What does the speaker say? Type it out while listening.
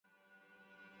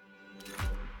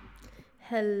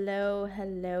Hello,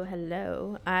 hello,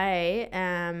 hello. I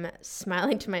am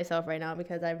smiling to myself right now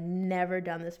because I've never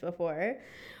done this before,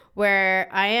 where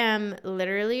I am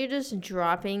literally just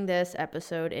dropping this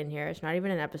episode in here. It's not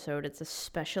even an episode, it's a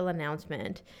special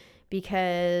announcement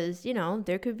because,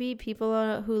 there could be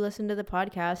people who listen to the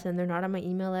podcast and they're not on my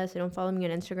email list. They don't follow me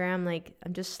on Instagram. Like,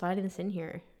 I'm just sliding this in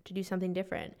here to do something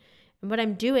different. And what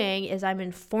I'm doing is I'm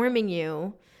informing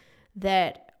you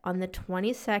that on the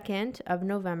 22nd of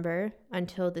November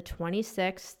until the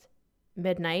 26th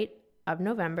midnight of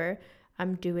November,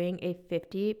 I'm doing a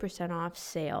 50% off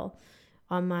sale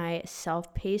on my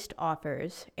self-paced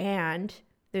offers, and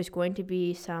there's going to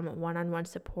be some one-on-one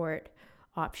support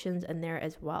options in there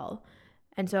as well.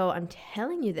 And so I'm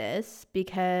telling you this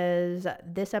because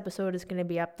this episode is going to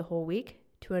be up the whole week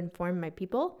to inform my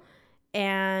people,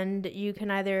 and you can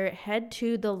either head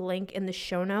to the link in the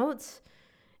show notes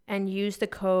and use the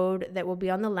code that will be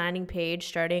on the landing page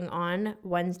starting on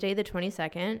Wednesday the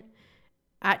 22nd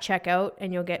at checkout,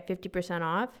 and you'll get 50%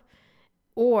 off.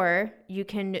 Or you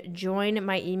can join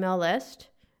my email list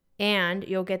and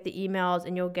you'll get the emails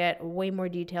and you'll get way more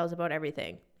details about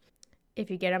everything. If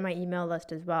you get on my email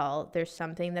list as well, there's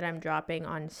something that I'm dropping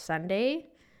on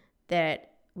Sunday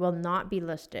that will not be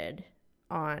listed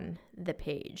on the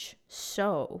page.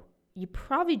 So you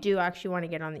probably do actually want to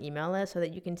get on the email list so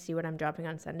that you can see what I'm dropping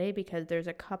on Sunday, because there's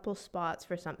a couple spots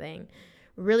for something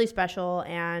really special,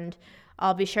 and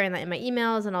I'll be sharing that in my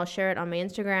emails and I'll share it on my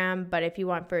Instagram. But if you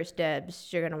want first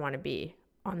dibs, you're going to want to be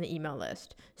on the email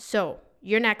list. So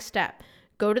your next step,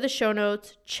 go to the show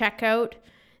notes, check out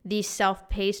the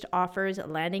self-paced offers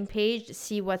landing page,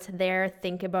 see what's there,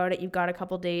 think about it. You've got a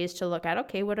couple days to look at,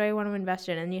 okay, what do I want to invest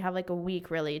in? And you have like a week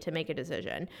really to make a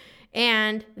decision.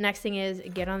 And the next thing is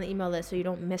get on the email list so you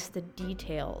don't miss the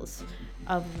details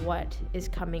of what is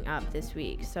coming up this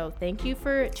week. So thank you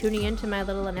for tuning in to my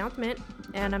little announcement,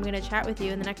 and I'm going to chat with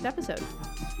you in the next episode.